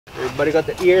Everybody got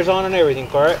the ears on and everything,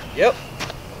 correct? Yep,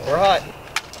 we're hot.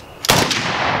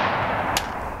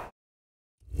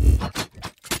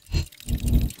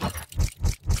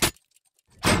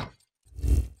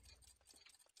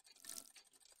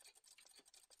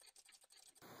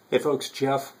 Hey folks,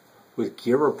 Jeff with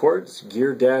Gear Reports,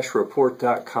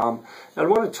 Gear-Report.com, and I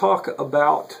want to talk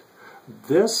about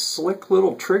this slick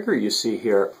little trigger you see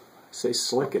here. I say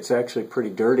slick, it's actually pretty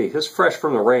dirty. This is fresh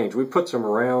from the range. We put some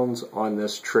rounds on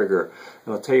this trigger,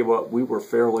 and I'll tell you what, we were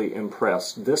fairly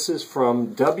impressed. This is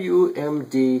from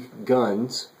WMD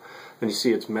Guns, and you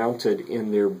see it's mounted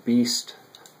in their Beast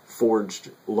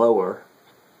forged lower.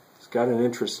 It's got an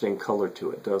interesting color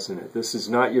to it, doesn't it? This is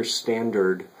not your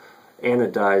standard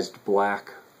anodized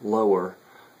black lower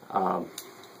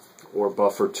or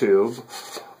buffer tube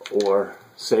or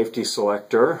safety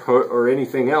selector or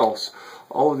anything else.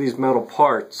 All of these metal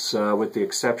parts, with the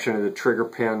exception of the trigger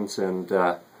pins and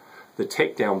the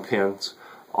takedown pins,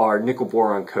 are nickel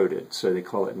boron coated, so they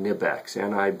call it NiB-X,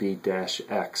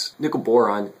 NiB-X. Nickel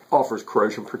boron offers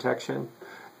corrosion protection.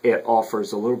 It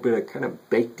offers a little bit of kind of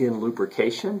baked-in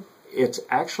lubrication. It's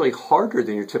actually harder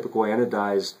than your typical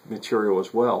anodized material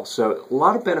as well. So a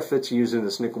lot of benefits using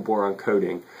this nickel boron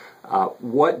coating.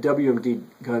 What WMD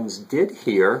Guns did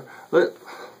here,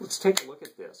 let's take a look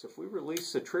at this. If we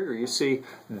release the trigger, you see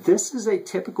this is a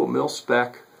typical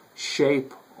mil-spec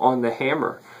shape on the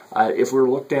hammer. If we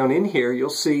look down in here, you'll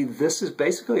see this is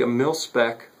basically a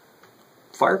mil-spec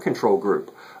fire control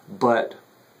group. But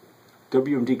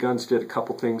WMD Guns did a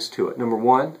couple things to it. Number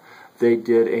one, they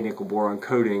did a nickel boron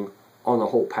coating on the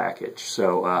whole package.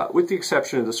 So with the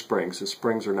exception of the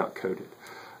springs are not coated.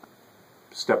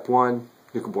 Step one,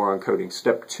 nickel boron coating.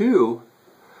 Step two,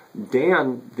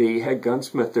 Dan, the head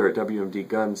gunsmith there at WMD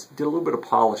Guns, did a little bit of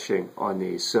polishing on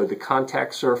these. So the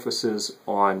contact surfaces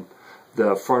on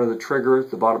the front of the trigger,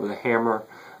 the bottom of the hammer,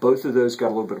 both of those got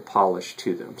a little bit of polish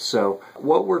to them. So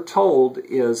what we're told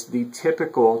is the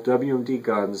typical WMD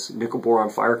Guns nickel boron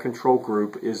fire control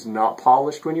group is not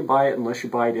polished when you buy it unless you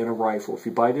buy it in a rifle. If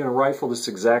you buy it in a rifle, this is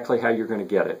exactly how you're going to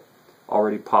get it.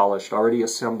 Already polished, already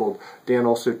assembled. Dan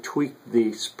also tweaked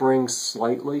the springs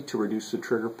slightly to reduce the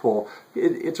trigger pull.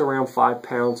 It's around 5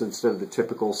 pounds instead of the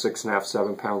typical 6.5,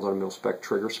 7 pounds on a mil-spec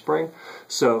trigger spring.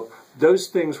 So those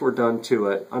things were done to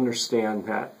it. Understand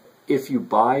that if you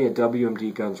buy a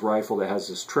WMD Guns rifle that has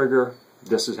this trigger,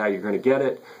 this is how you're going to get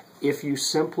it. If you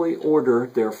simply order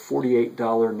their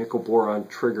 $48 nickel boron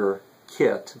trigger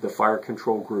kit, the Fire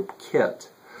Control Group kit,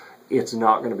 it's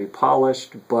not going to be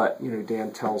polished, but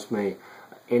Dan tells me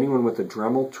anyone with a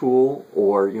Dremel tool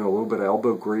or a little bit of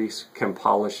elbow grease can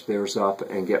polish theirs up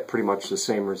and get pretty much the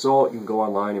same result. You can go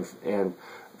online and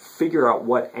figure out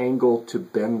what angle to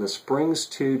bend the springs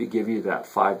to give you that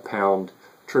 5-pound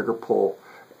trigger pull,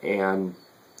 and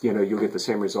you'll get the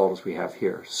same result as we have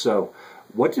here. So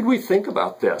what did we think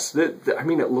about this? I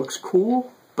mean, it looks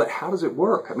cool, but how does it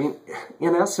work? I mean,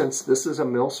 in essence, this is a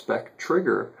mil-spec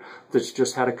trigger that's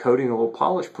just had a coating and a little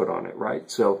polish put on it,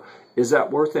 right? So is that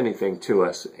worth anything to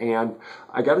us? And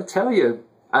I got to tell you,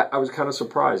 I was kind of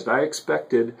surprised. I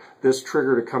expected this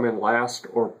trigger to come in last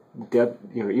or dead,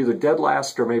 either dead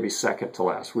last or maybe second to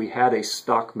last. We had a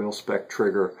stock mil-spec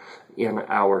trigger in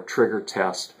our trigger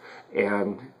test,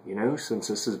 and since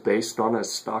this is based on a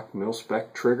stock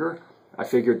mil-spec trigger, I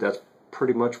figured that's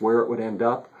pretty much where it would end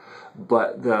up.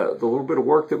 But the little bit of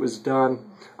work that was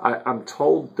done, I'm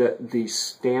told that the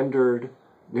standard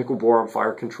nickel boron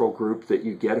fire control group that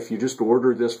you get if you just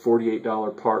order this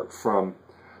 $48 part from,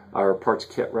 or parts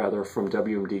kit rather, from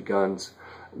WMD Guns,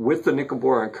 with the nickel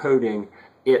boron coating,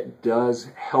 it does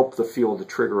help the feel of the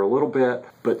trigger a little bit,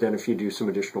 but then if you do some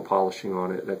additional polishing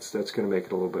on it, that's going to make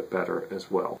it a little bit better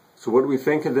as well. So what do we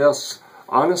think of this?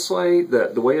 Honestly,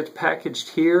 the way it's packaged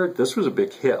here, this was a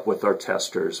big hit with our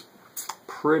testers.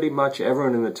 Pretty much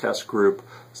everyone in the test group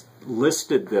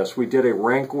listed this. We did a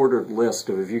rank ordered list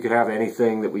of if you could have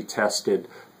anything that we tested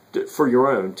for your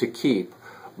own to keep,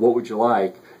 what would you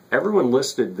like? Everyone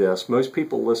listed this. Most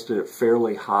people listed it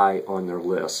fairly high on their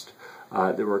list.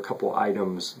 There were a couple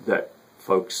items that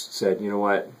folks said, you know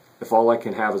what, if all I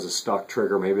can have is a stock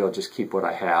trigger, maybe I'll just keep what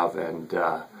I have, and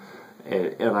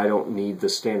I don't need the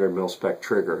standard mil-spec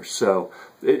trigger. So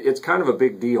it's kind of a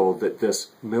big deal that this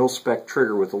mil-spec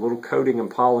trigger with a little coating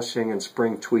and polishing and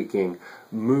spring tweaking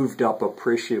moved up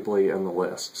appreciably in the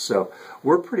list. So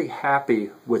we're pretty happy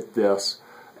with this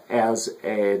as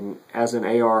an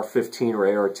AR15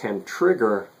 or AR10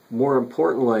 trigger. More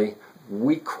importantly,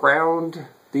 we crowned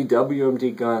the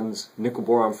WMD Guns Nickel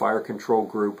Boron Fire Control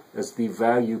Group as the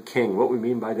value king. What we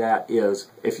mean by that is,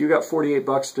 if you got 48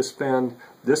 bucks to spend,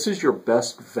 this is your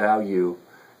best value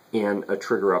in a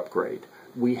trigger upgrade.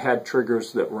 we had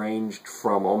triggers that ranged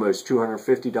from almost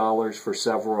 $250 for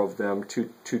several of them to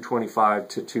 $225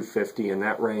 to $250 in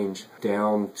that range,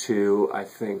 down to, I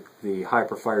think the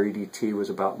Hyperfire EDT was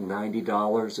about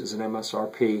 $90 as an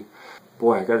MSRP.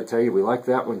 Boy, I got to tell you, we like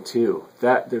that one too.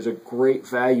 There's a great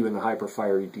value in the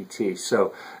Hyperfire EDT.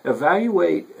 So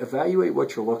evaluate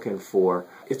what you're looking for.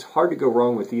 It's hard to go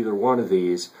wrong with either one of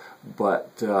these,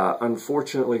 but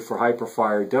unfortunately for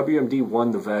Hyperfire, WMD won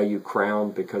the value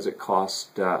crown because it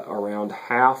cost around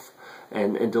half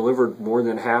and delivered more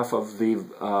than half of the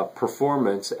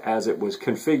performance as it was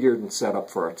configured and set up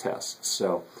for our tests.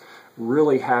 So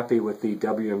really happy with the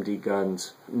WMD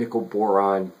Guns Nickel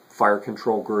Boron Fire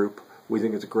Control Group. We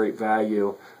think it's a great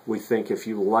value. We think if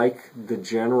you like the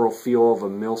general feel of a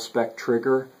mil-spec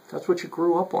trigger, that's what you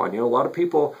grew up on. You know, a lot of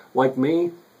people like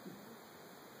me,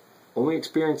 only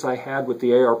experience I had with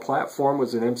the AR platform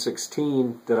was an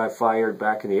M16 that I fired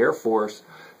back in the Air Force.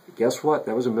 Guess what?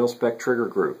 That was a mil-spec trigger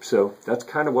group. So that's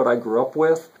kind of what I grew up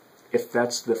with. If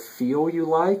that's the feel you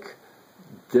like,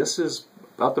 this is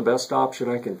about the best option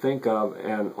I can think of,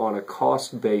 and on a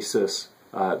cost basis,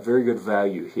 very good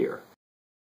value here.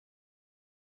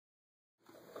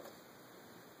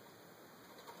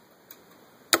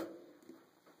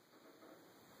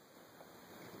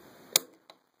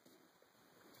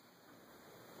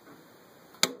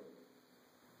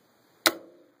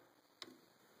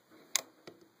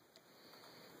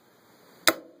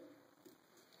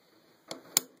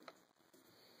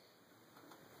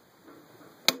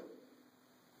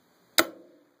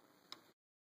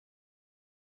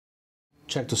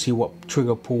 Check to see what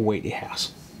trigger pull weight it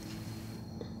has.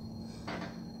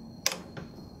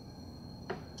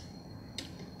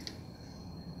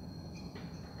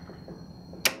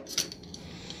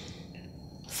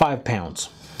 £5.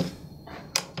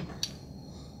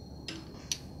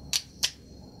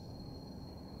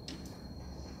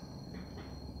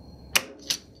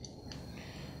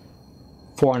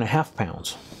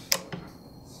 £4.5.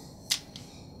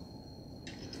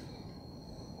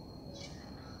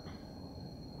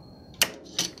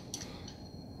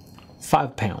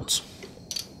 £5.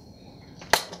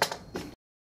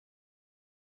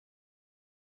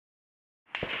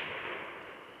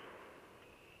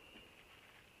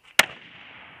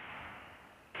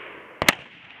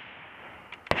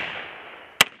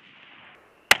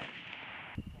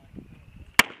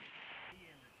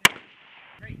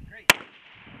 Great.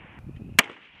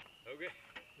 Okay.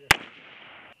 Yeah.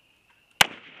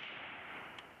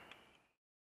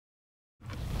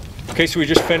 Okay, so we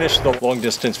just finished the long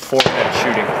distance forehead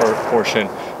shooting portion.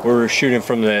 We were shooting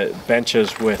from the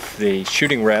benches with the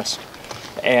shooting rest,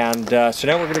 and so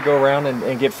now we're going to go around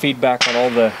and get feedback on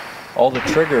all the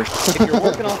triggers. If you're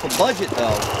working off a budget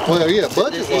though, well, yeah,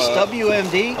 budget. This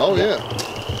WMD. Oh yeah.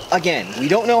 Again, we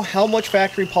don't know how much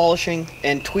factory polishing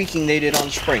and tweaking they did on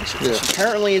springs. Yeah.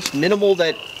 Apparently, it's minimal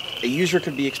that a user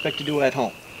could be expected to do at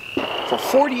home. For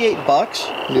 $48,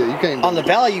 yeah, you can't on the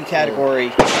value category,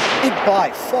 it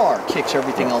by far kicks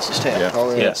everything else's tail. Yeah.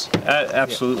 Oh, yeah. Yes,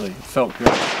 absolutely. It felt good.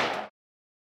 Take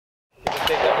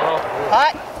that one off.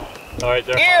 Hot All right,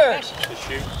 there. ears. To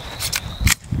shoot.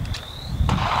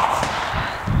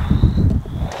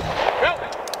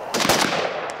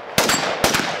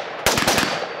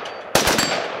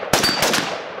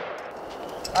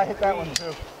 I hit that one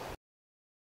too.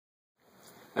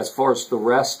 As far as the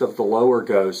rest of the lower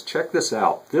goes, check this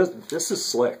out. This is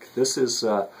slick. This is,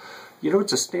 you know,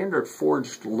 it's a standard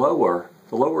forged lower.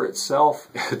 The lower itself,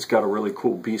 it's got a really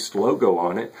cool Beast logo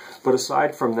on it. But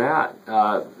aside from that,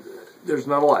 there's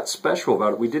not a lot special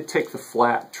about it. We did take the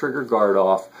flat trigger guard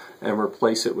off and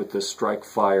replace it with this Strike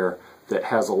Fire that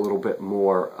has a little bit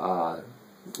more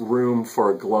room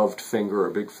for a gloved finger or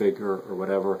a big finger or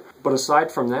whatever. But aside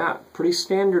from that, pretty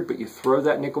standard, but you throw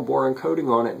that nickel boron coating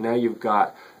on it, now you've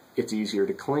got, it's easier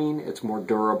to clean, it's more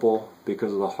durable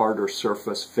because of the harder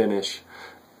surface finish,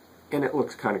 and it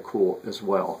looks kind of cool as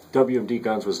well. WMD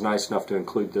Guns was nice enough to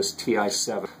include this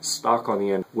TI-7 stock on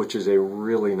the end, which is a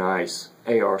really nice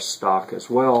AR stock as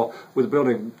well, with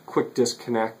built-in quick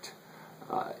disconnect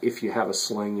if you have a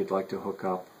sling you'd like to hook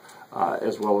up.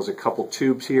 As well as a couple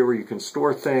tubes here where you can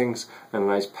store things, and a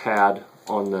nice pad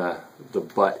on the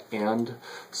butt end.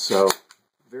 So,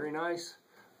 very nice.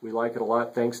 We like it a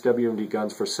lot. Thanks WMD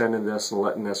Guns for sending this and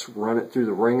letting us run it through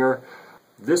the ringer.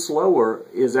 This lower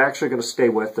is actually going to stay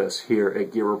with us here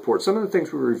at Gear Report. Some of the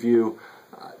things we review,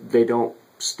 they don't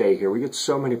stay here. We get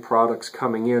so many products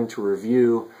coming in to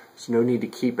review. There's no need to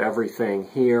keep everything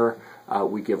here.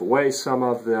 We give away some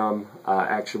of them.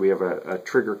 Actually, we have a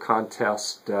trigger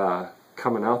contest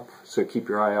coming up, so keep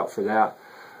your eye out for that.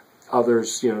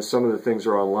 Others, you know, some of the things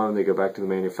are on loan, they go back to the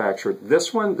manufacturer.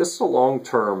 This is a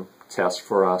long-term test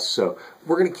for us, so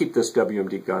we're going to keep this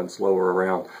WMD gun slower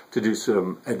around to do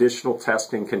some additional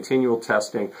testing, continual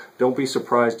testing. Don't be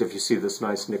surprised if you see this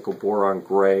nice nickel boron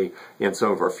gray in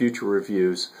some of our future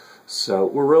reviews. So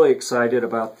we're really excited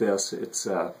about this. It's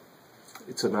a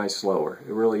nice lower.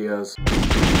 It really is.